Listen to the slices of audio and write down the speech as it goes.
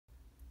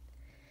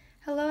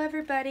Hello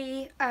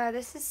everybody,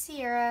 this is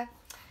Sierra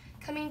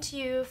coming to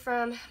you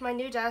from my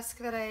new desk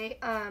that I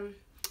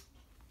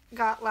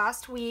got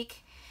last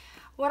week.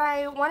 What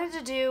I wanted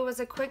to do was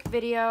a quick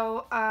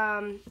video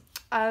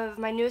of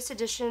my newest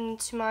addition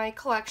to my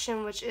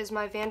collection, which is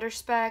my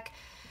Spek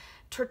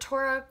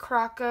Tortora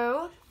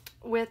Croco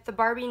with the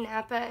Barbie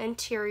Nappa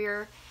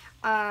interior.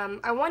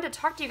 I wanted to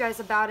talk to you guys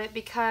about it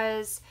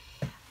because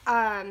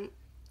I'm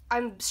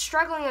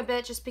struggling a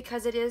bit just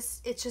because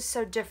it's just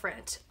so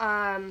different.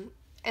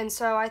 And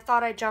so I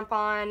thought I'd jump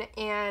on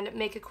and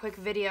make a quick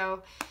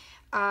video.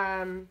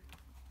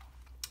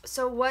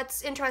 So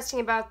what's interesting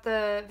about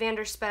the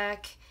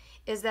Spek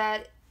is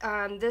that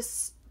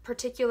this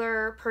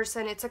particular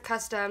person, it's a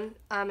custom.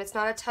 It's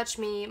not a Touch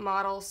Me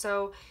model,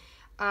 so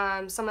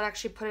someone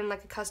actually put in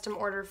like a custom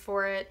order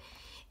for it.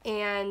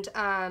 And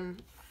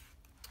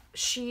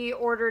she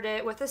ordered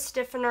it with a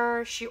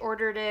stiffener. She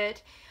ordered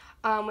it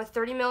with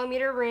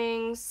 30mm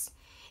rings.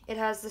 It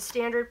has the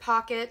standard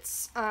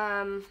pockets,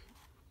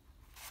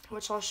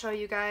 which I'll show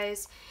you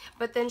guys,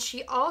 but then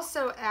she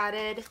also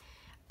added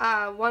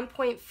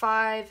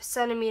 1.5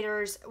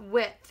 centimeters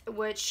width,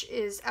 which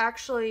is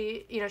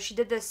actually, you know, she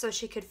did this so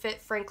she could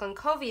fit Franklin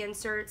Covey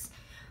inserts,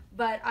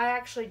 but I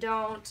actually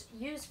don't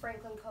use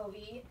Franklin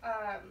Covey.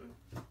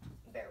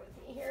 Bear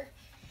with me here.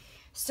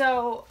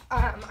 So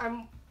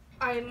I'm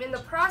in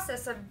the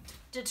process of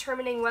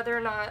determining whether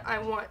or not I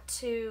want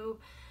to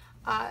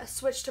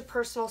switch to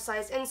personal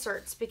size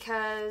inserts,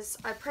 because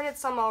I printed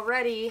some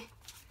already.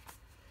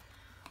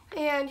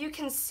 And you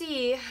can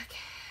see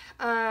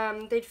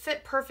they'd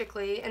fit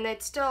perfectly, and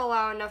they'd still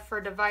allow enough for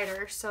a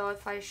divider. So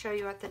if I show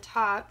you at the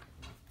top,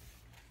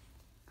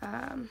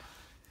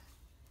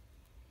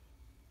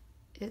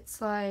 it's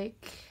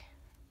like,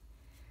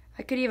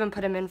 I could even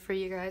put them in for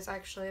you guys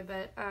actually,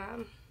 but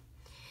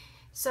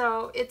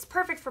so it's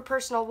perfect for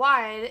personal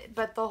wide,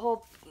 but the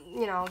whole,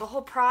 you know, the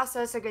whole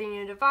process of getting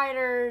new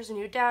dividers,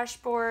 new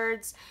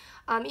dashboards,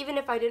 even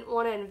if I didn't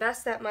want to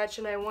invest that much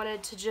and I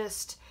wanted to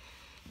just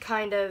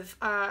kind of,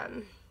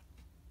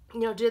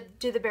 you know,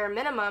 do the bare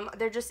minimum,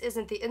 there just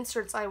isn't the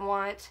inserts I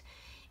want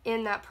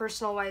in that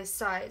personal wise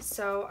size.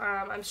 So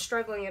I'm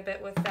struggling a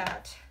bit with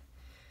that.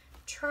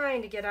 I'm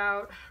trying to get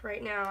out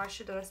right now. I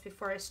should have done this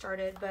before I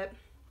started, but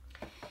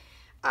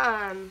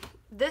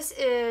this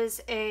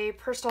is a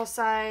personal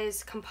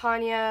size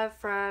Compagna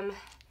from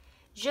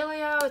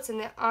Gillio. It's in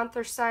the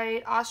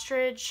anthracite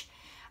ostrich,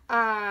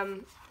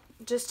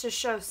 just to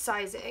show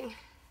sizing.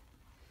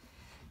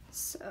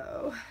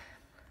 So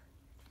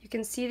you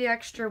can see the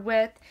extra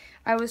width.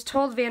 I was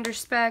told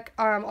Spek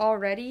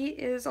already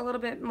is a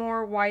little bit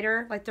more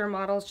wider, like their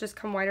models just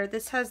come wider.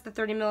 This has the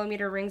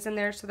 30mm rings in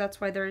there, so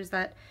that's why there's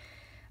that,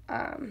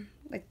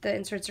 like the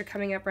inserts are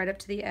coming up right up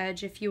to the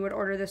edge. If you would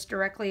order this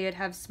directly, it'd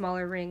have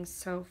smaller rings.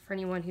 So for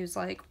anyone who's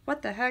like,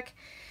 what the heck?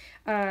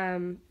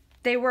 The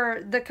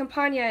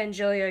Compagna and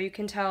Gillio, you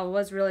can tell,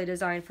 was really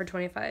designed for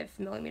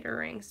 25mm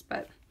rings,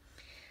 but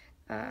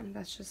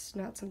that's just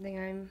not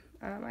something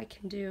I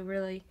can do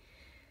really.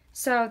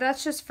 So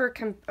that's just for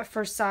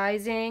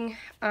sizing,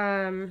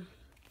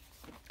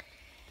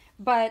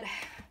 but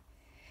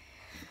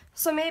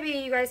so maybe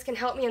you guys can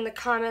help me in the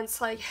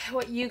comments, like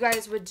what you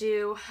guys would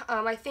do.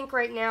 I think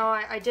right now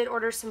I did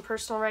order some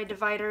personal ride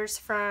dividers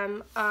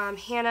from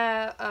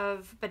Hannah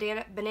of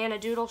Banana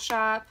Doodle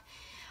Shop,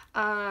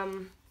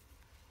 and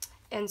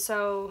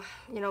so,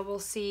 you know, we'll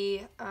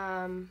see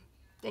and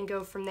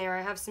go from there.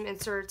 I have some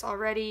inserts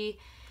already,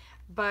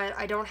 but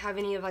I don't have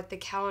any of like the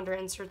calendar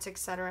inserts,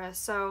 etc.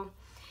 So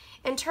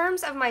in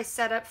terms of my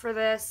setup for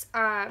this,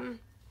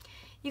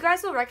 you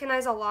guys will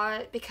recognize a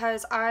lot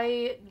because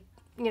I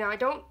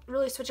don't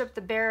really switch up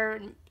the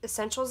bare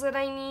essentials that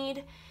I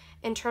need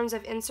in terms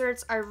of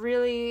inserts. I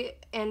really,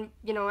 and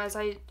you know, as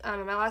in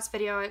my last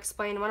video I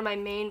explained, one of my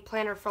main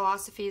planner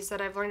philosophies that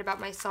I've learned about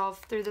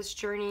myself through this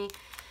journey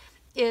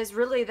is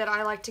really that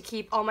I like to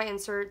keep all my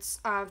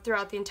inserts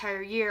throughout the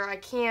entire year. I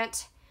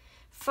can't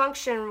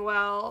function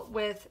well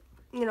with,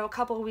 you know, a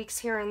couple of weeks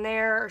here and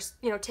there, or,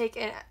 you know, take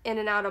in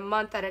and out a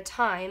month at a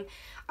time.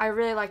 I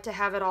really like to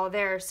have it all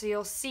there. So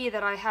you'll see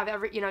that I have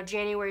every, you know,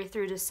 January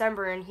through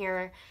December in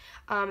here,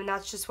 and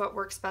that's just what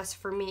works best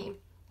for me.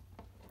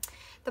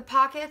 The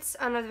pockets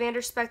on the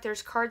Spek,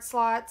 there's card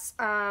slots.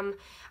 I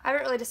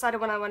haven't really decided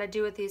what I want to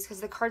do with these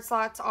because the card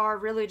slots are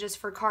really just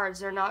for cards.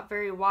 They're not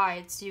very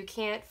wide, so you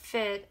can't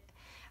fit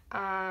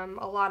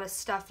a lot of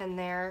stuff in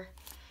there.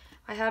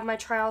 I have my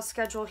trial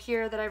schedule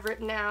here that I've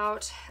written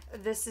out.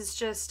 This is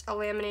just a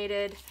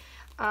laminated,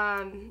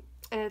 and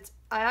I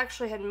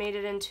actually had made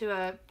it into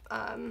a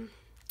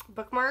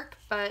bookmark,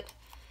 but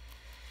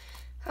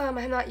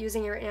I'm not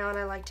using it right now, and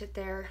I liked it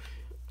there.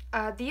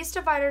 These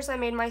dividers I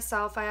made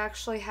myself. I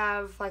actually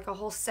have like a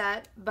whole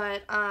set,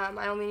 but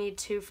I only need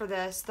 2 for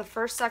this. The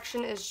first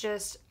section is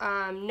just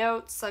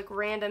notes, like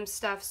random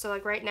stuff. So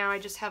like right now I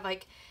just have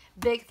like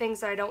big things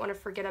that I don't want to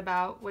forget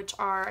about, which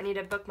are I need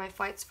to book my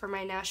flights for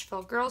my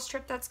Nashville girls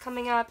trip that's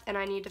coming up, and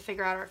I need to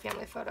figure out our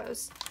family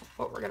photos,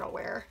 what we're gonna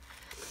wear.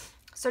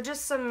 So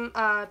just some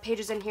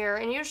pages in here,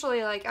 and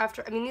usually like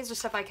after, I mean, these are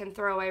stuff I can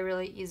throw away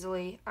really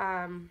easily.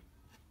 Oh,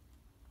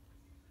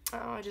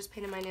 I just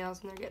painted my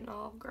nails and they're getting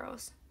all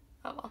gross.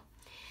 Oh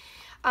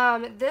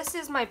well. This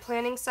is my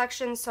planning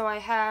section, so I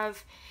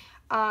have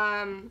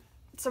some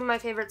of my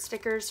favorite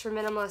stickers for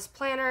Minimalist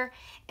Planner,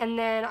 and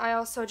then I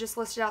also just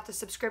listed out the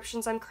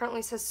subscriptions I'm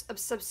currently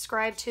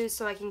subscribed to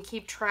so I can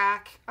keep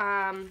track.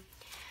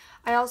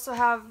 I also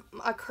have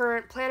a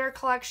current planner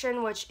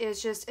collection, which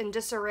is just in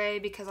disarray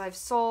because I've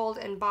sold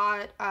and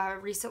bought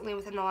recently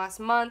within the last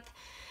month.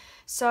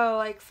 So,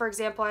 like, for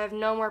example, I have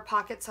no more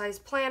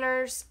pocket-sized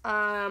planners.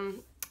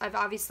 I've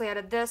obviously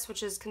added this,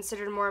 which is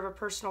considered more of a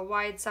personal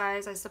wide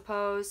size, I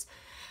suppose.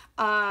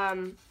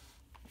 And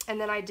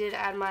then I did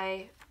add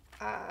my,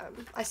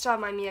 I still have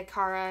my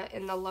Miyakara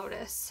in the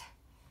Lotus.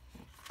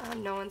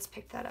 No one's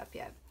picked that up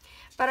yet.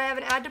 But I have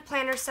an add to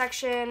planner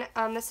section.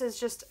 This is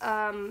just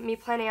me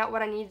planning out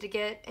what I need to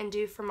get and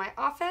do for my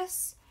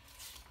office.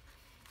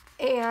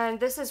 And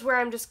this is where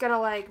I'm just going to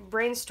like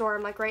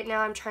brainstorm. Like right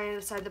now I'm trying to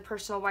decide the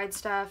personal wide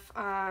stuff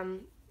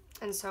and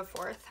so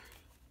forth.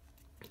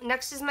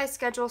 Next is my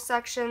schedule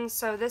section.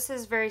 So this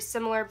is very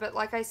similar, but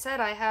like I said,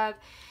 I have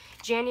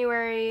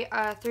January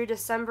through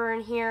December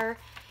in here.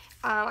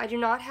 I do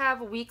not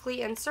have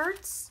weekly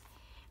inserts,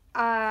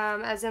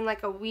 as in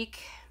like a week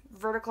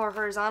vertical or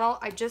horizontal.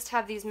 I just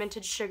have these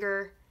Minted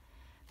Sugar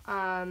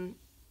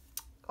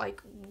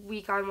like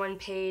week on one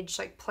page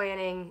like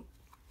planning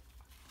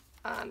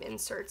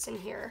inserts in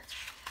here.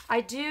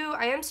 I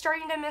am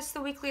starting to miss the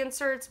weekly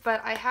inserts,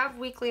 but I have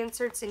weekly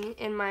inserts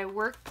in my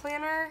work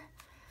planner.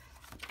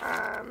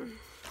 Let's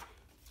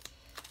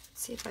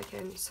see if I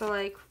can, so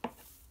like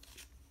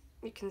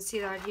you can see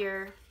that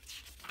here.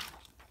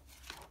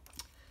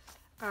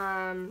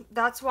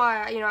 That's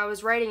why, you know, I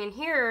was writing in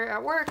here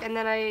at work, and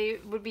then I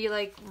would be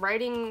like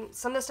writing,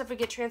 some of the stuff would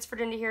get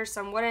transferred into here,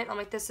 some wouldn't. I'm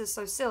like, this is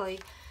so silly.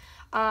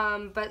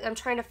 But I'm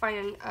trying to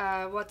find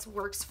what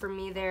works for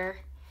me there.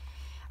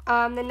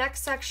 The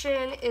next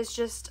section is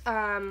just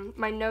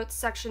my notes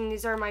section.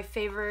 These are my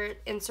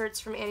favorite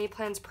inserts from Annie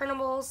Plans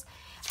Printables.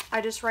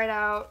 I just write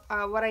out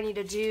what I need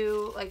to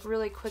do like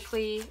really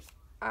quickly.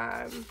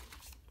 A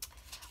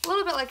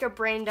little bit like a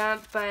brain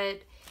dump,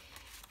 but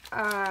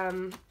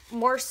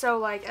more so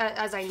like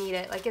as I need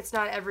it. Like it's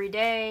not every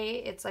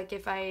day. It's like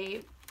if I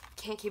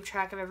can't keep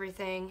track of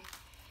everything.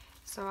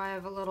 So I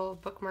have a little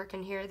bookmark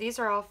in here. These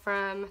are all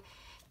from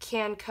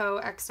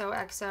Canco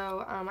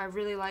XOXO. I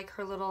really like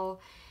her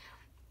little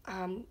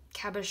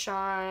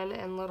cabochon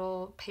and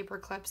little paper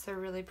clips. They're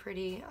really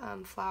pretty,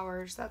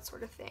 flowers, that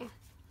sort of thing.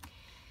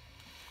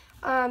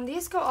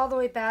 These go all the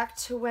way back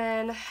to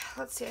when,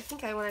 let's see, I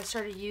think when I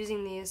started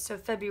using these, so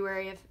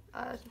February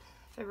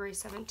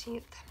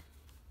 17th.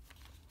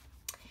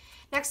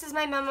 Next is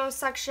my memo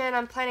section.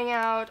 I'm planning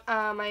out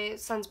my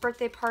son's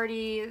birthday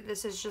party.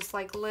 This is just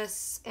like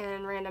lists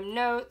and random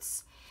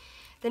notes.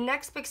 The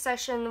next big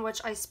section, which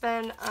I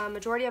spend a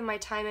majority of my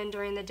time in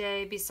during the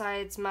day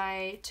besides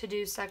my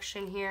to-do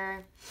section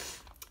here,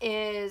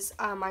 is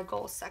my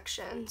goals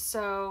section.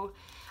 So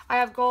I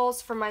have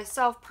goals for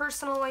myself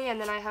personally,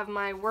 and then I have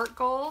my work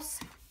goals.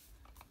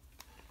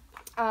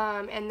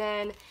 And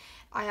then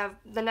I have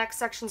the next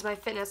section's my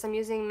fitness. I'm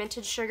using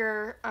Minted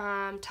Sugar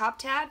top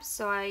tabs.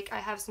 So I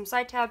have some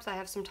side tabs, I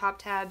have some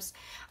top tabs,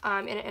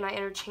 and I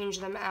interchange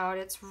them out.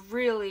 It's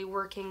really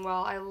working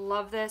well. I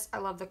love this. I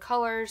love the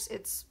colors.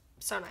 It's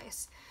so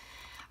nice.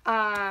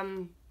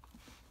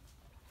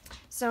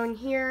 So in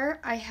here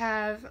I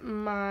have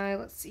my,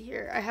 let's see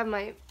here, I have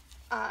my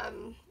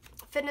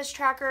fitness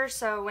tracker.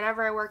 So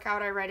whenever I work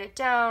out, I write it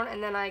down,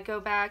 and then I go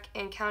back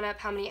and count up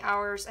how many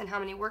hours and how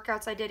many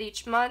workouts I did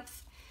each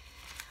month,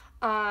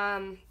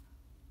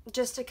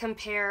 just to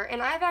compare.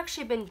 And I've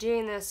actually been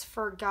doing this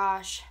for,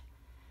 gosh,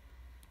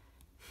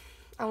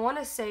 I want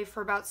to say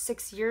for about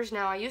 6 years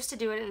now. I used to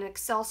do it in an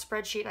Excel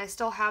spreadsheet, and I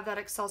still have that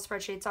Excel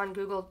spreadsheet. It's on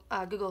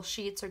Google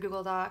Sheets or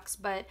Google Docs,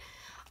 but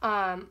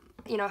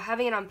you know,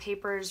 having it on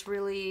paper is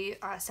really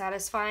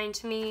satisfying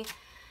to me.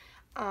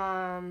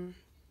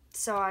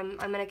 So I'm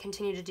going to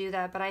continue to do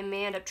that, but I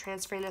may end up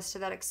transferring this to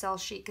that Excel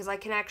sheet because I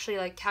can actually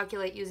like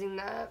calculate using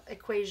the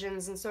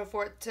equations and so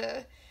forth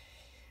to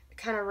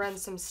kind of run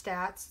some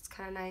stats. It's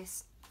kind of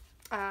nice.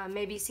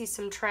 Maybe see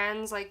some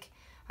trends. Like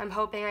I'm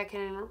hoping I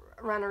can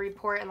run a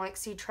report and like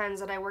see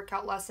trends that I work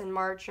out less in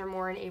March or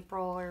more in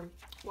April or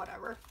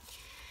whatever.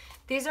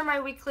 These are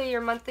my weekly or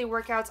monthly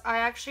workouts. I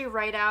actually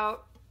write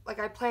out, like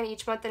I plan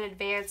each month in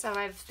advance, and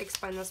I've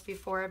explained this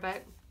before,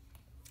 but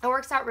it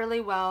works out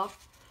really well.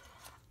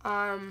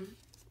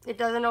 It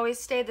doesn't always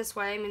stay this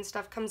way. I mean,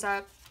 stuff comes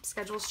up,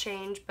 schedules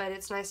change, but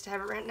it's nice to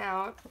have it written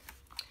out.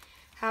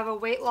 Have a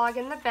weight log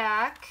in the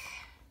back.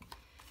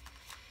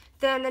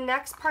 Then the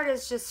next part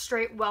is just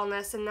straight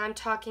wellness, and I'm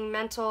talking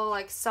mental,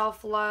 like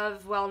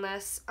self-love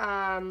wellness.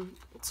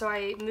 So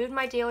I moved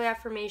my daily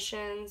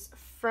affirmations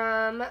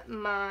from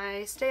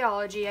my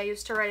Stalogy. I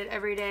used to write it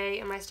every day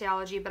in my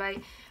Stalogy, but I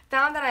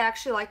found that I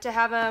actually like to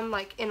have them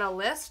like in a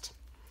list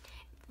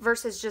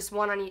versus just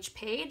one on each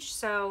page.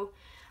 So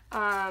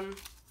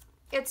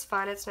it's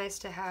fun. It's nice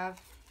to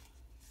have.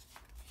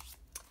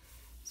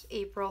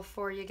 April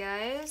for you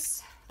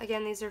guys.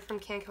 Again, these are from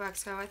Canco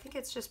Expo. I think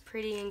it's just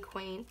pretty and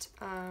quaint.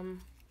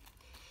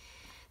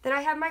 Then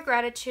I have my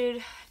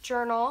gratitude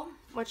journal,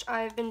 which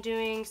I've been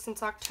doing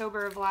since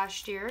October of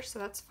last year, so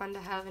that's fun to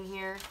have in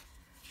here.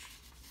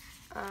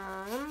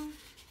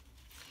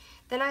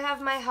 Then I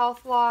have my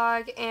health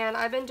log, and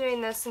I've been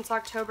doing this since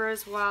October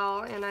as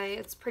well, and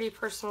it's pretty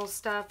personal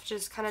stuff,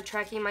 just kind of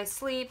tracking my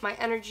sleep, my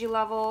energy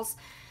levels,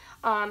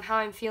 how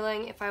I'm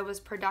feeling, if I was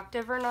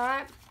productive or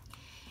not.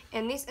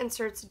 And these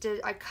inserts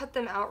I cut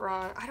them out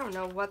wrong. I don't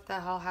know what the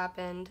hell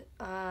happened,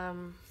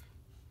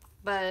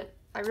 but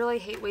I really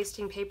hate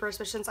wasting paper,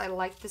 especially since I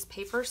like this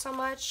paper so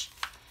much.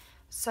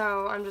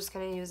 So I'm just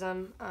going to use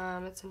them.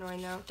 It's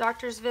annoying though.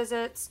 Doctor's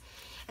visits.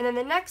 And then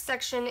the next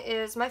section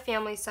is my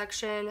family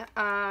section.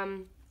 I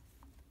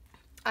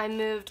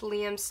moved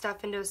Liam's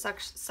stuff into a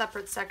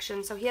separate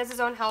section. So he has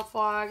his own health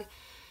log.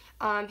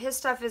 His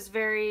stuff is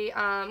very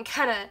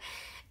kind of,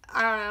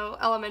 I don't know,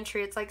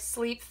 elementary. It's like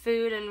sleep,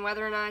 food, and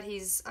whether or not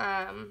he's,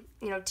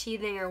 you know,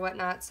 teething or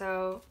whatnot.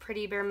 So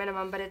pretty bare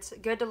minimum, but it's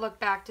good to look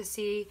back to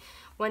see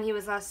when he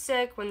was last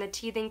sick, when the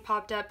teething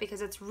popped up,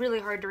 because it's really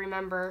hard to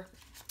remember.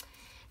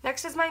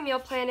 Next is my meal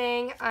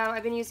planning.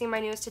 I've been using my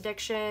newest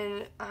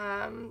addiction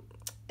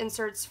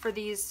inserts for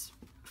this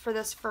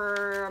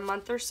for a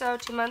month or so,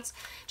 2 months,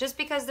 just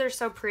because they're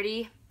so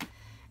pretty,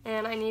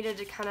 and I needed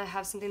to kind of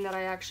have something that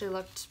I actually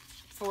looked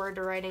forward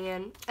to writing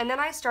in. And then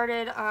I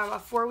started a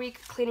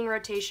 4-week cleaning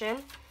rotation.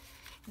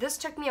 This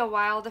took me a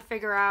while to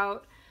figure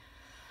out,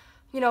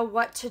 you know,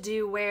 what to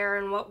do where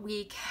and what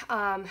week.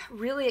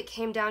 Really it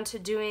came down to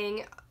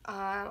doing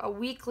a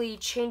weekly,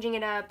 changing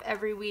it up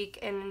every week,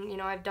 and you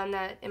know, I've done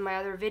that in my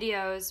other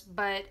videos,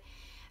 but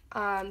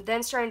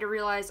then starting to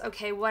realize,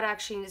 okay, what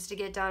actually needs to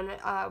get done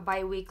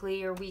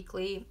bi-weekly or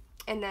weekly,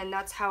 and then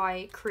that's how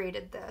I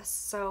created this.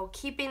 So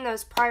keeping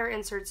those prior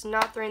inserts,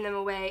 not throwing them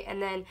away,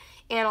 and then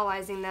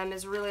analyzing them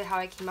is really how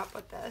I came up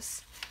with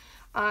this.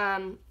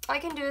 I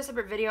can do a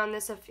separate video on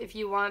this if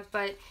you want,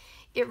 but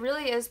it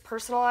really is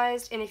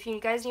personalized, and if you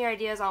guys need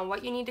ideas on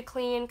what you need to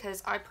clean,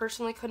 because I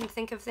personally couldn't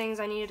think of things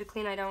I needed to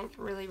clean, I don't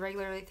really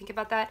regularly think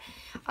about that.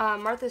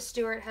 Martha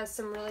Stewart has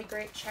some really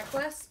great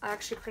checklists. I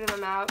actually printed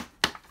them out.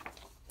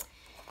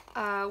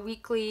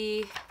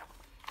 Weekly,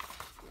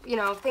 you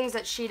know, things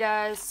that she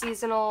does,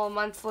 seasonal,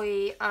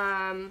 monthly,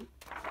 and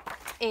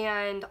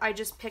I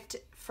just picked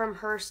from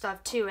her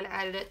stuff too and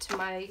added it to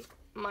my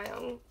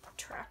own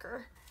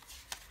tracker.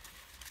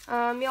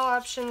 Meal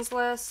options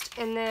list,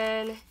 and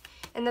then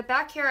in the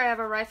back here I have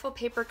a Rifle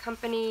Paper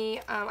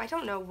Company. I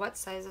don't know what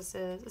size this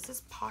is. Is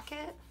this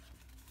pocket?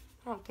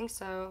 I don't think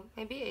so.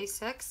 Maybe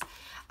A6.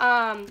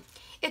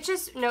 It's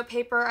just note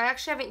paper. I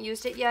actually haven't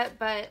used it yet,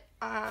 but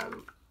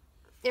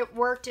it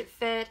worked, it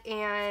fit,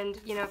 and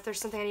you know, if there's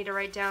something I need to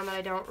write down that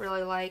I don't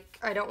really like,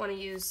 I don't want to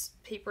use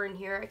paper in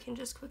here, I can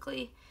just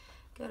quickly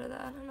go to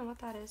that. I don't know what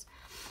that is.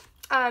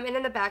 And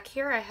in the back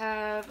here I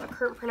have a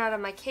current printout of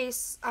my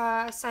case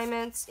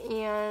assignments,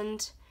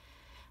 and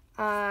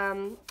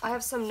I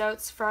have some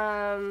notes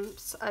from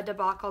a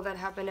debacle that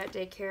happened at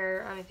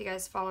daycare. If you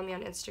guys follow me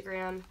on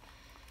Instagram,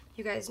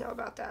 you guys know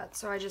about that.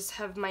 So I just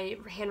have my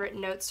handwritten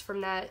notes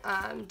from that,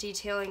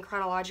 detailing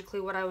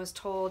chronologically what I was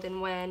told and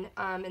when,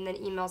 and then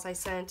emails I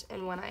sent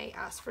and when I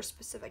asked for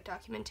specific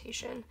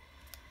documentation.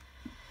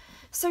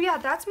 So yeah,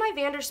 that's my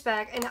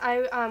Vanderspek, and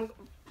I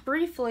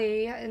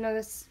briefly, I know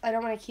this, I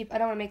don't want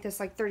to make this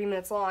like 30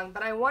 minutes long,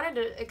 but I wanted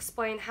to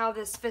explain how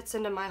this fits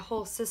into my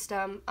whole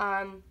system,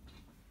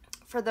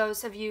 for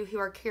those of you who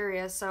are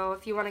curious. So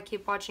if you want to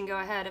keep watching, go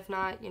ahead. If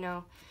not, you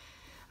know,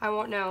 I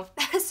won't know.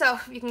 So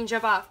you can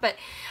jump off. But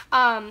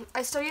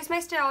I still use my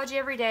Stalogy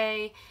every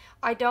day.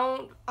 I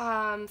don't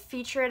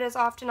feature it as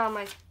often on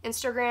my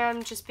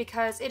Instagram just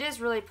because it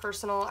is really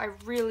personal.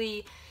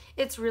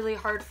 It's really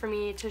hard for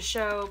me to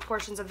show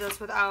portions of this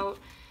without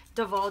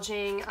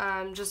divulging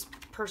just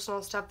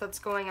personal stuff that's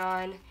going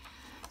on.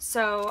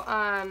 So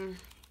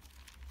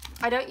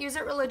I don't use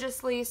it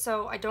religiously,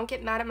 so I don't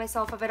get mad at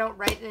myself if I don't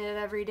write in it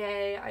every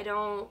day. I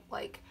don't,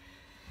 like,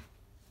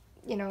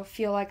 you know,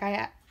 feel like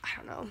I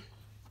don't know,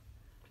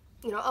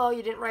 you know, oh,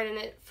 you didn't write in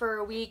it for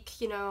a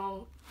week, you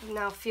know,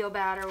 now feel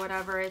bad or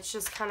whatever. It's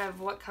just kind of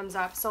what comes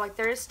up. So, like,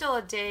 there is still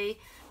a day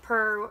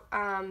per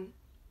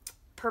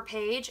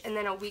page, and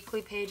then a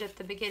weekly page at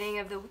the beginning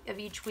of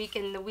each week,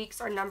 and the weeks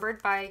are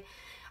numbered by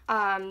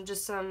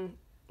just some,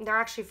 they're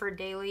actually for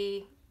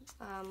daily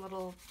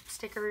little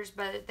stickers,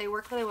 but they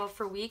work really well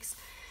for weeks.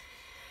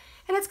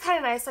 And it's kind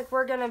of nice. Like,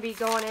 we're going to be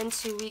going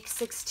into week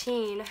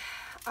 16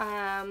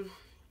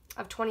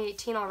 of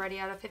 2018 already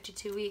out of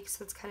 52 weeks,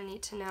 so it's kind of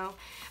neat to know.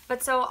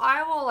 But so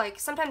I will, like,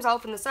 sometimes I'll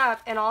open this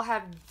up and I'll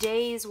have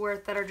days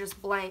worth that are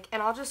just blank,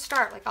 and I'll just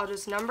start, like, I'll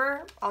just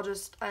number, I'll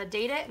just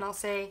date it, and I'll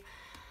say,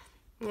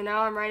 you know,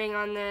 I'm writing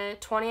on the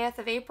 20th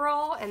of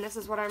April, and this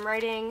is what I'm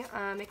writing.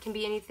 It can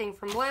be anything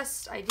from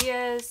lists,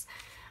 ideas,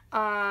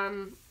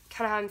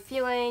 kind of how I'm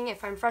feeling,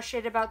 if I'm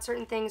frustrated about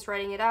certain things,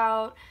 writing it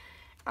out.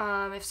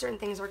 If certain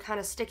things are kind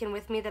of sticking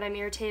with me that I'm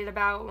irritated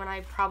about when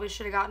I probably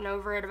should have gotten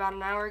over it about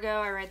an hour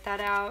ago, I write that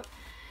out.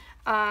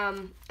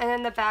 And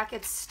then the back,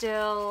 it's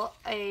still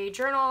a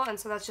journal, and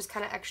so that's just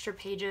kind of extra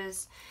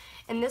pages.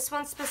 And this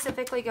one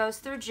specifically goes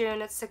through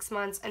June. It's 6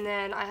 months, and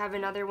then I have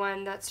another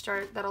one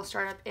that'll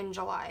start up in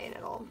July, and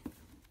it'll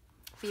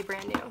be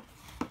brand new.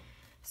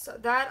 So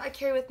that I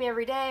carry with me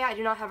every day. I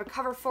do not have a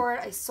cover for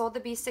it. I sold the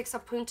B6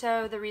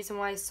 Appunto. The reason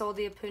why I sold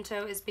the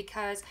Appunto is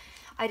because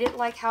I didn't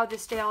like how the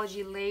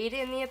Stalogy laid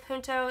in the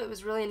Appunto. It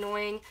was really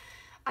annoying.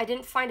 I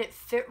didn't find it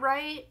fit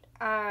right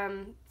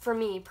for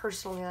me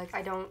personally. Like,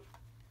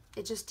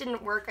 it just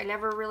didn't work. I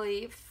never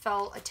really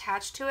felt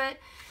attached to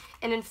it.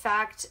 And in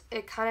fact,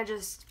 it kind of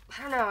just,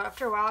 I don't know,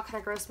 after a while it kind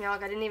of grossed me out.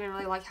 Like, I didn't even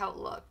really like how it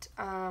looked,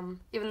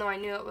 even though I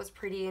knew it was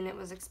pretty and it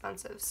was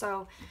expensive.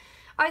 So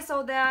I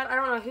sold that. I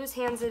don't know whose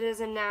hands it is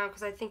in now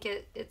because I think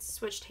it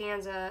switched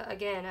hands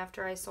again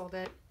after I sold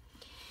it.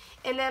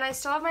 And then I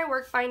still have my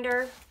work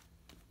binder.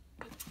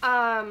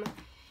 To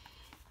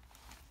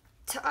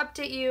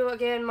update you,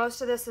 again,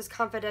 most of this is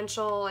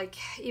confidential, like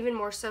even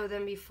more so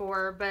than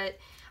before, but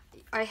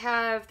I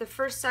have the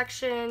first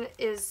section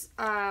is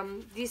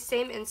these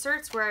same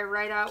inserts where I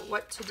write out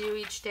what to do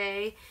each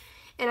day.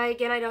 And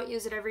again, I don't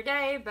use it every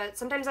day, but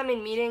sometimes I'm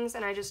in meetings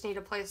and I just need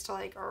a place to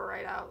like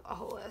write out a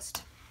whole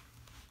list.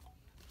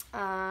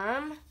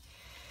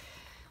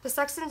 The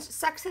second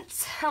section,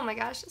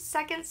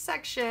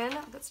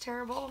 that's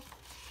terrible,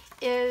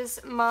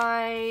 is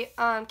my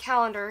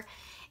calendar.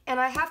 And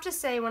I have to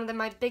say, one of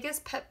my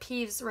biggest pet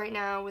peeves right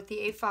now with the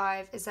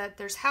A5 is that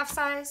there's half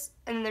size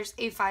and then there's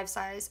A5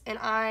 size. And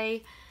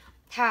I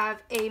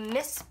have a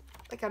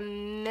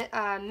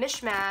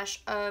mishmash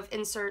of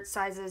insert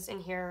sizes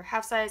in here.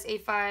 Half size,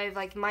 A5,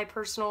 like my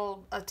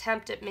personal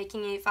attempt at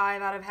making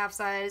A5 out of half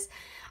size.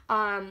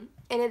 And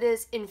it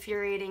is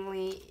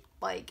infuriatingly,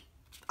 like,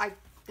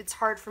 it's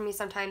hard for me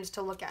sometimes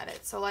to look at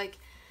it. So, like,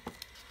 I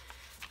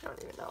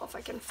don't even know if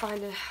I can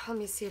find it. Let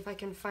me see if I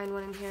can find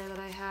one in here that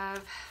I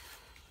have.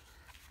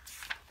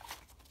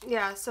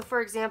 Yeah, so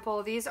for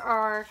example, these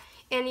are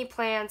Annie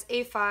Plans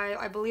A5.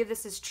 I believe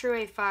this is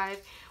true A5,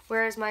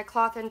 whereas my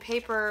cloth and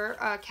paper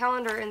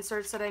calendar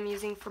inserts that I'm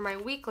using for my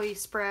weekly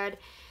spread,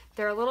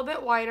 they're a little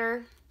bit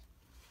wider.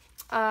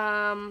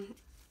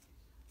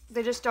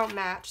 They just don't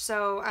match,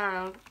 so I don't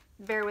know.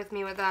 Bear with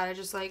me with that. It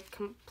just like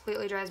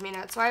completely drives me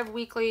nuts. So I have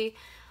weekly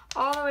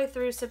all the way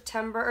through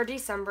September or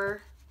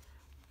December.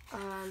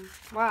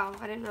 Wow,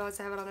 I didn't realize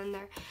I have it all in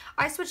there.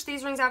 I switched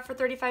these rings out for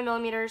 35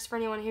 millimeters for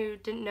anyone who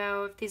didn't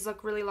know if these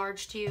look really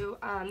large to you.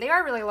 They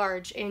are really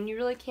large, and you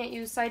really can't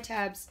use side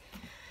tabs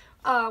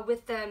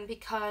with them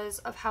because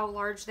of how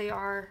large they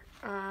are.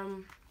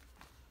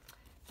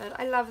 But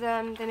I love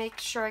them. They make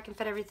sure I can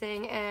fit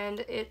everything,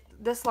 and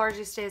this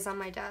largely stays on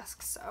my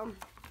desk. So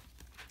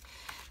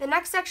the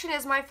next section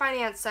is my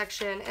finance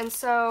section, and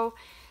so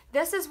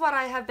this is what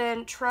I have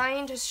been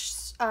trying to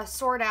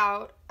sort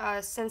out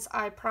since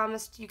I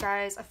promised you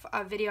guys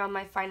a video on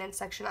my finance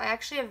section. I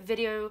actually have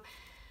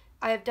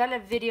done a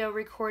video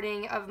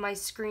recording of my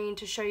screen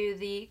to show you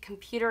the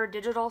computer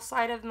digital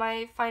side of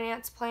my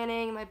finance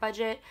planning, my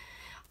budget,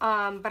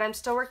 but I'm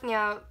still working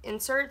out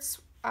inserts.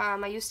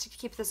 I used to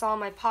keep this all in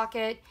my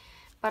pocket,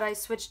 but I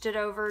switched it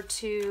over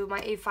to my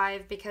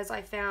A5 because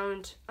I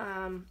found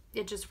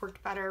it just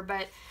worked better.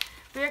 But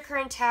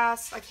reoccurring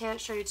tasks, I can't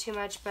show you too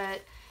much,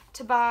 but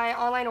to buy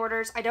online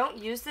orders. I don't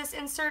use this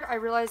insert. I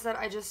realize that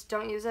I just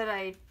don't use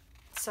it.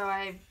 So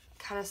I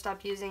kind of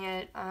stopped using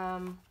it.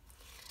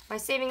 My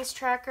savings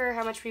tracker,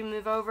 how much we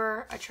move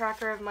over, a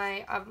tracker of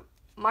my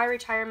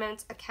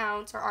retirement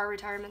accounts or our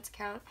retirement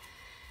account,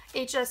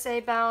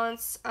 HSA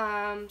balance,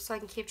 so I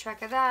can keep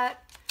track of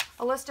that.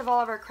 A list of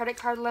all of our credit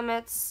card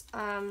limits,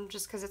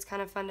 just because it's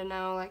kind of fun to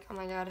know. Like, oh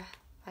my God,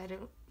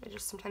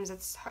 sometimes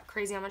it's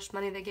crazy how much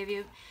money they give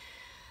you.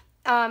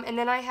 And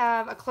then I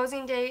have a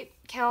closing date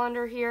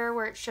calendar here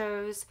where it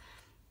shows,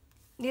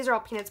 these are all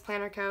Peanuts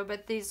Planner Co.,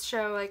 but these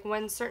show like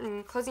when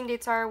certain closing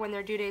dates are, when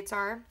their due dates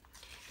are.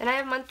 Then I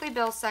have monthly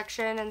bill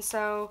section, and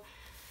so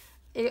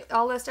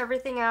I'll list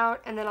everything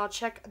out, and then I'll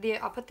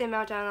put the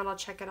amount down and I'll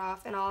check it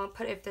off, and I'll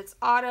put if it's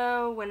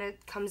auto, when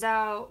it comes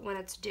out, when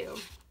it's due.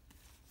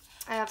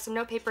 I have some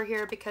note paper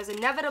here because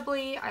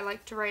inevitably I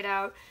like to write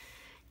out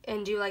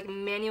and do like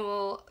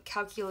manual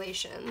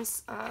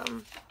calculations.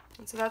 And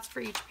so that's for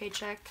each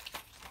paycheck.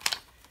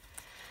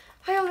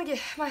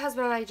 My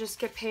husband and I just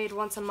get paid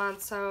once a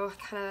month, so it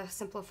kind of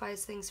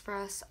simplifies things for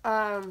us.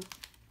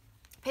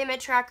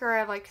 Payment tracker, I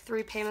have like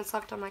 3 payments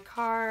left on my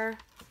car.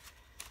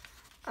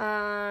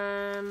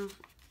 I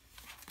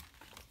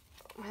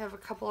have a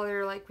couple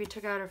other, like we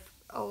took out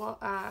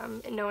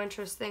a no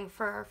interest thing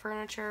for our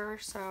furniture,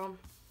 so.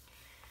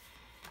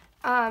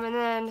 And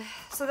then,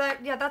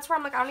 that's where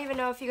I'm like, I don't even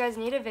know if you guys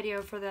need a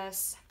video for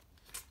this.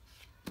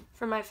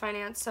 For my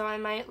finance, so I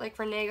might like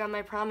renege on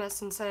my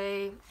promise and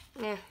say,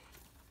 yeah,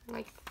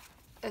 like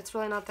it's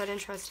really not that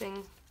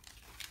interesting.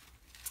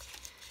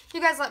 You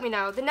guys let me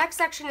know. The next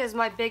section is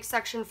my big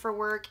section for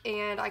work,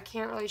 and I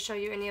can't really show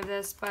you any of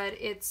this, but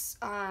it's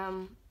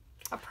a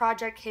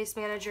project case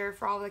manager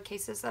for all the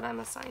cases that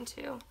I'm assigned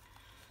to,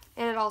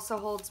 and it also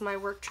holds my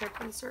work trip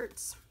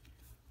inserts.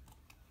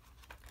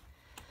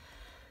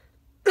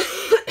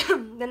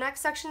 the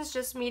next section is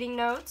just meeting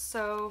notes,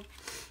 so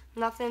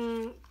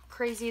nothing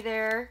crazy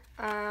there.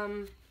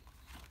 I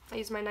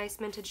use my nice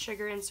minted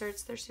sugar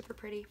inserts. They're super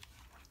pretty.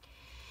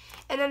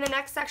 And then the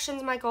next section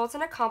is my goals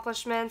and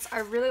accomplishments. I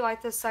really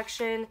like this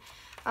section.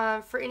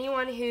 For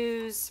anyone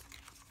who's,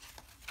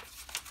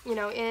 you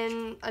know,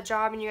 in a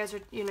job and you guys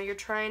are, you know, you're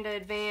trying to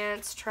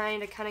advance, trying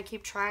to kind of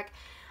keep track,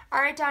 I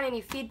write down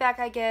any feedback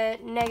I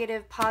get,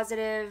 negative,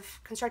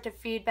 positive, constructive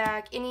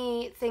feedback,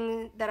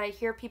 anything that I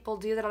hear people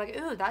do that I'm like,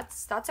 ooh,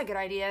 that's a good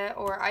idea,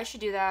 or I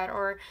should do that,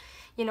 or,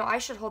 you know, I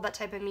should hold that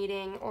type of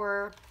meeting,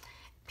 or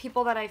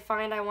people that I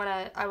find I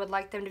would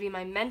like them to be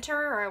my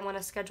mentor, or I want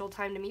to schedule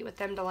time to meet with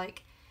them to,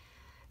 like,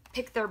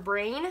 pick their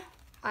brain.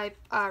 I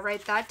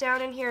write that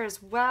down in here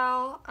as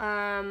well.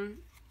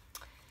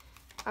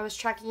 I was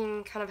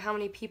tracking kind of how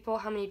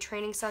many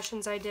training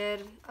sessions I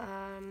did,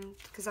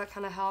 because that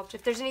kind of helped.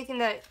 If there's anything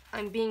that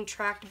I'm being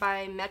tracked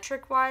by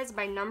metric-wise,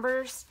 by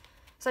numbers,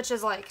 such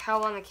as like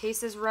how long a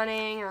case is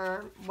running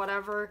or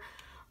whatever,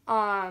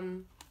 how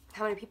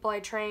many people I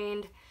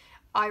trained,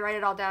 I write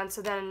it all down,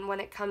 so then when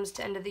it comes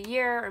to end of the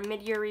year or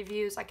mid-year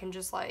reviews, I can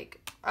just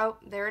like, oh,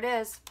 there it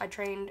is. I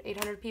trained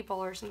 800 people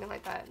or something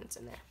like that, and it's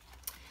in there.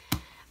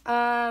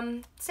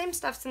 Same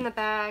stuff's in the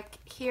back.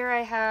 Here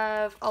I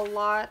have a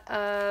lot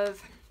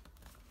of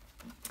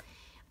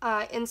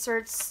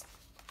inserts,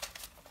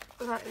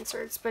 not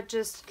inserts, but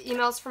just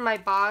emails from my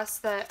boss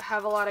that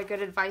have a lot of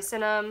good advice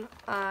in them.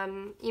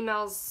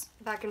 Emails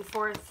back and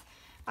forth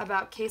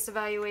about case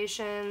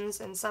evaluations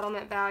and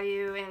settlement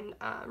value and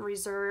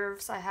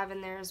reserves I have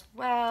in there as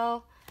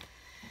well.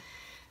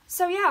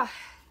 So yeah,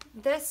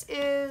 this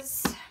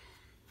is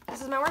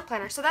my work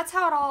planner. So that's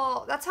how it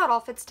all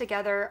fits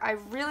together. I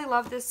really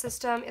love this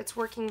system. It's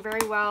working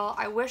very well.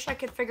 I wish I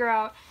could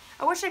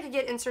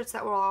get inserts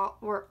that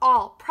were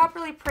all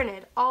properly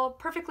printed, all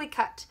perfectly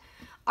cut.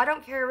 I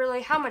don't care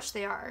really how much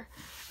they are.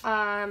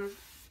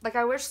 Like,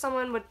 I wish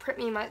someone would print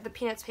me the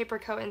Peanuts Paper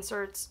Co.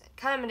 inserts,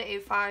 cut them into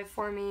A5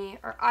 for me,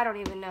 or I don't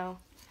even know.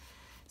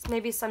 So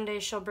maybe someday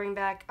she'll bring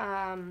back,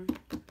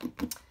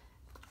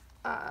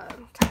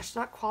 gosh,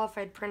 not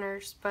qualified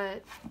printers,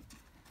 but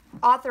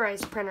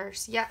authorized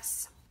printers,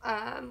 yes.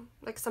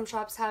 Like some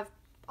shops have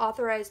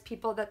authorized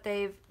people that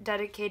they've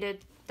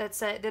dedicated,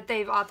 that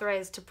they've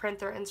authorized to print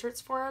their inserts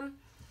for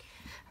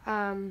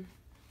them.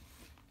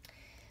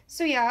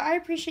 So yeah, I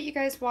appreciate you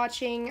guys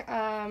watching.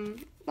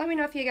 Let me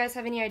know if you guys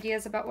have any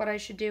ideas about what I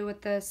should do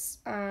with this.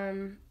 I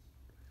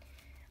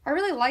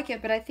really like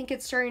it, but I think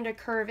it's starting to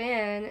curve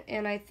in,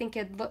 and I think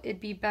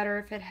it'd be better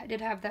if it did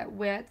have that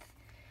width.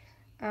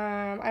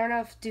 I don't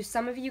know do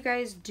some of you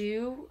guys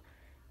do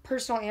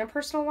personal and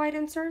personal wide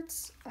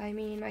inserts? I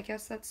mean, I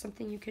guess that's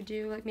something you could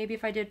do. Like maybe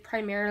if I did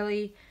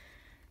primarily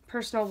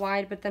personal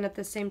wide, but then at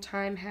the same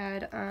time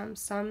had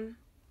some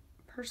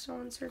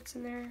personal inserts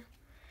in there.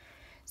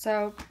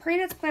 So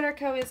Peanuts Planner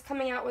Co. is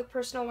coming out with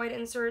personal wide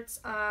inserts.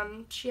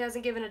 She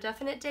hasn't given a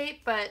definite date,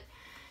 but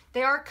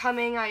they are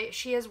coming.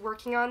 She is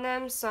working on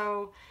them,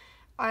 so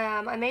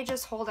I may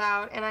just hold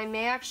out, and I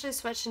may actually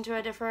switch into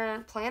a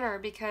different planner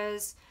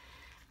because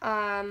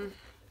I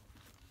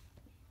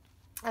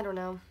don't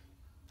know.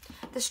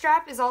 The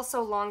strap is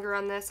also longer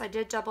on this. I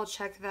did double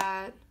check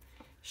that.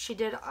 She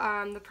did,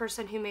 the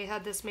person who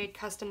had this made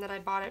custom that I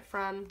bought it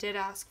from did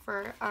ask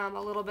for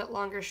a little bit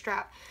longer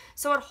strap.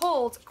 So it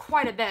holds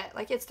quite a bit.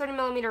 Like, it's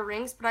 30mm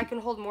rings, but I can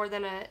hold more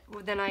than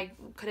I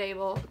could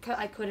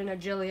in a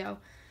Gillio,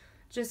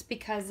 just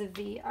because of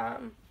the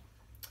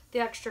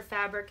extra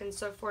fabric and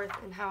so forth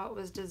and how it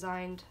was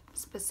designed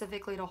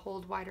specifically to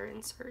hold wider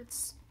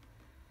inserts.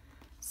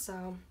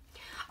 So,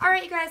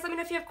 alright you guys, let me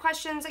know if you have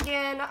questions.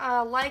 Again,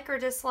 like or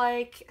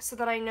dislike so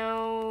that I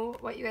know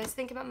what you guys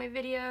think about my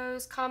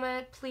videos.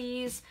 Comment,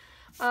 please.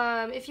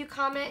 If you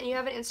comment and you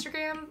have an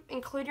Instagram,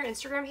 include your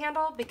Instagram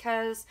handle,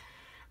 because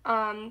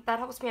that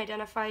helps me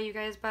identify you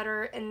guys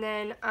better. And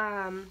then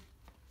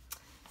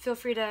feel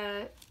free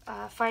to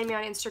find me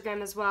on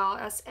Instagram as well,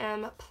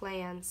 SM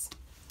Plans.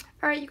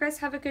 Alright, you guys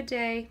have a good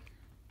day.